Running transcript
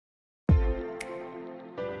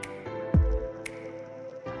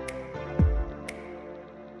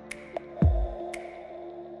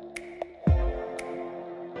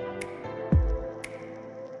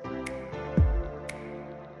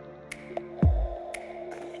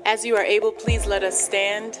As you are able, please let us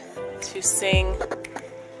stand to sing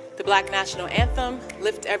the Black National Anthem.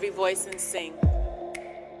 Lift every voice and sing.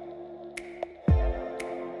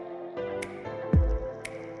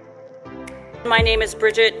 My name is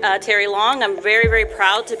Bridget Terry Long. I'm very, very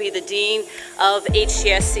proud to be the Dean of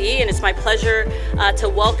HGSE, and it's my pleasure to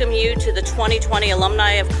welcome you to the 2020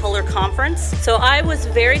 Alumni of Color Conference. So I was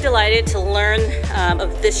very delighted to learn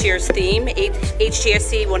of this year's theme,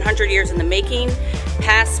 HGSE 100 Years in the Making,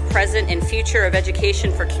 Past, Present, and Future of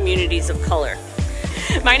Education for Communities of Color.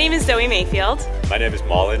 My name is Zoe Mayfield. My name is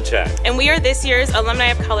Marlon Chen. And we are this year's Alumni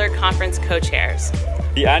of Color Conference co-chairs.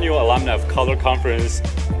 The annual Alumni of Color Conference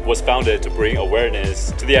was founded to bring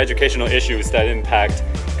awareness to the educational issues that impact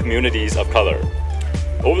communities of color.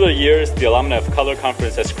 Over the years, the Alumni of Color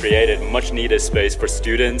Conference has created much needed space for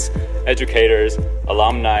students, educators,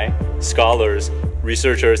 alumni, scholars,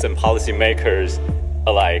 researchers, and policymakers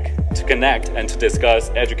alike to connect and to discuss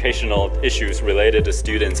educational issues related to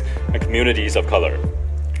students and communities of color.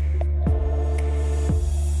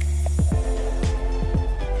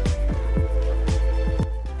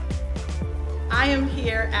 I am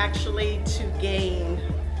here actually to gain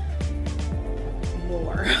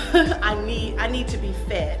more. I need to be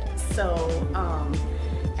fed. So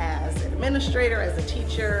as an administrator, as a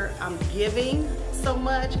teacher, I'm giving so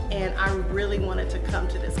much, and I really wanted to come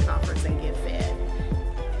to this conference and get fed.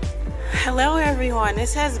 Hello everyone,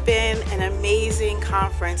 this has been an amazing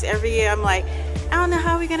conference. Every year I'm like, I don't know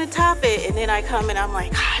how we're gonna top it, and then I come and I'm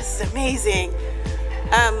like, God, this is amazing.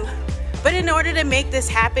 But in order to make this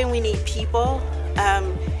happen, we need people.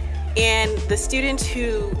 And the students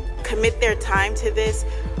who commit their time to this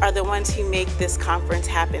are the ones who make this conference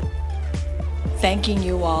happen. Thanking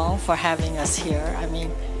you all for having us here. I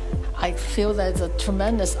mean, I feel that it's a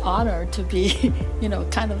tremendous honor to be, you know,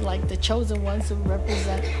 kind of like the chosen ones who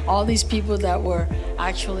represent all these people that were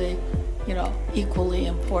actually, you know, equally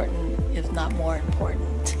important, if not more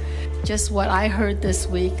important. Just what I heard this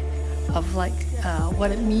week of like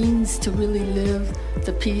what it means to really live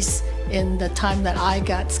the piece in the time that I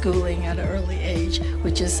got schooling at an early age,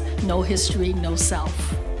 which is no history, no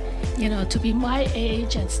self. You know, to be my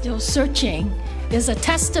age and still searching is a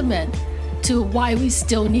testament to why we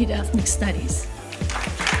still need ethnic studies.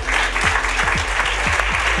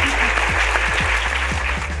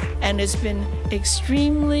 And it's been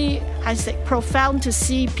extremely, I say, profound to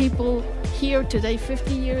see people here today,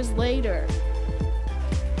 50 years later,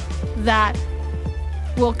 that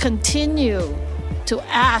will continue to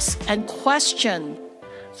ask and question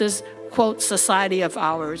this, quote, society of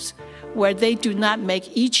ours, where they do not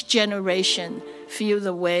make each generation feel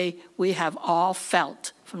the way we have all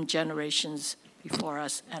felt from generations before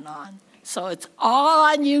us and on. So it's all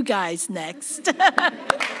on you guys next.